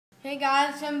Hey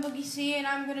guys, I'm Boogie C and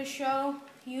I'm going to show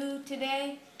you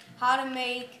today how to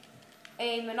make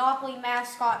a Monopoly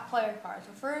Mascot player card.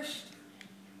 So first,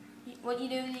 what you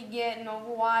do is you get an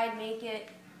oval wide, make it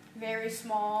very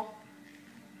small,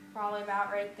 probably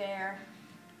about right there.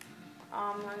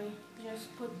 Let me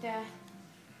just put that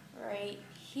right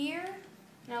here.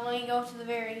 Now let me go to the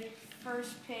very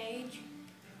first page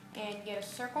and get a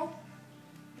circle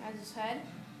as his head.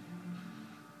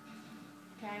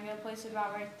 Okay, I'm going to place it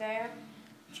about right there.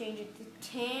 Change it to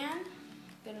tan.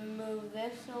 Going to move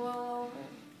this a little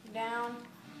over, down,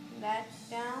 that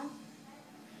down.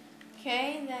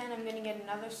 Okay, then I'm going to get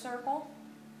another circle.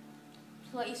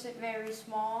 Place it very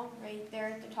small, right there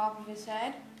at the top of his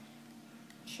head.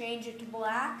 Change it to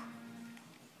black.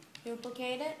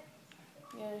 Duplicate it.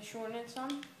 Going to shorten it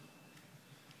some.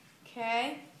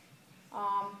 Okay.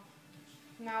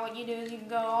 Now what you do is you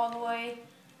go all the way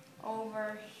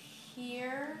over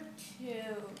here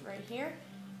to right here.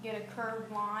 Get a curved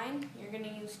line. You're going to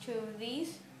use two of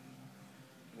these.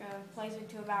 You're going to place it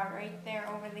to about right there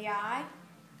over the eye.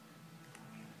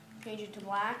 Change it to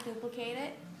black, duplicate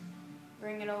it,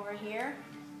 bring it over here.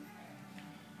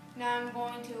 Now I'm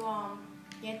going to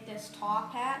get this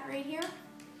top hat right here.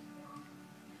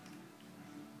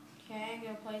 Okay, I'm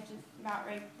going to place it about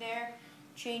right there.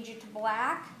 Change it to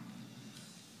black.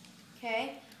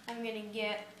 Okay, I'm going to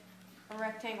get a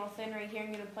rectangle thin right here.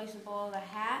 I'm going to place it below the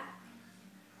hat.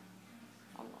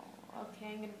 Okay,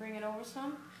 I'm going to bring it over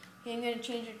some. Okay, I'm going to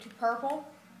change it to purple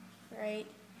right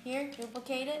here.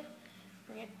 Duplicate it.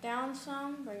 Bring it down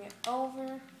some. Bring it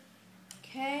over.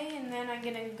 Okay, and then I'm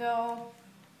going to go.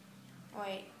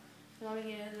 Wait, let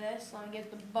me get this. Let me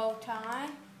get the bow tie.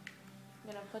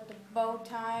 I'm going to put the bow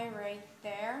tie right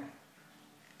there.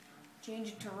 Change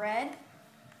it to red.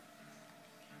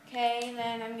 Okay,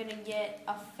 then I'm going to get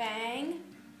a fang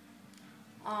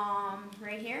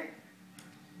right here.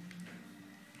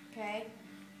 Okay,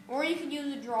 or you could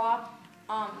use a drop.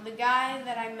 The guy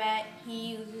that I met,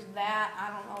 he uses that.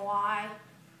 I don't know why.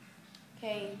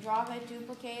 Okay, drop it,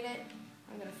 duplicate it.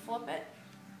 I'm going to flip it.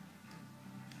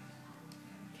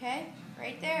 Okay,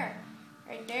 right there.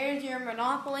 Right there's your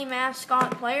Monopoly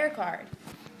Mascot player card.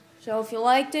 So if you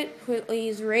liked it,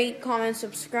 please rate, comment,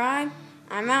 subscribe.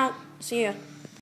 I'm out. See ya.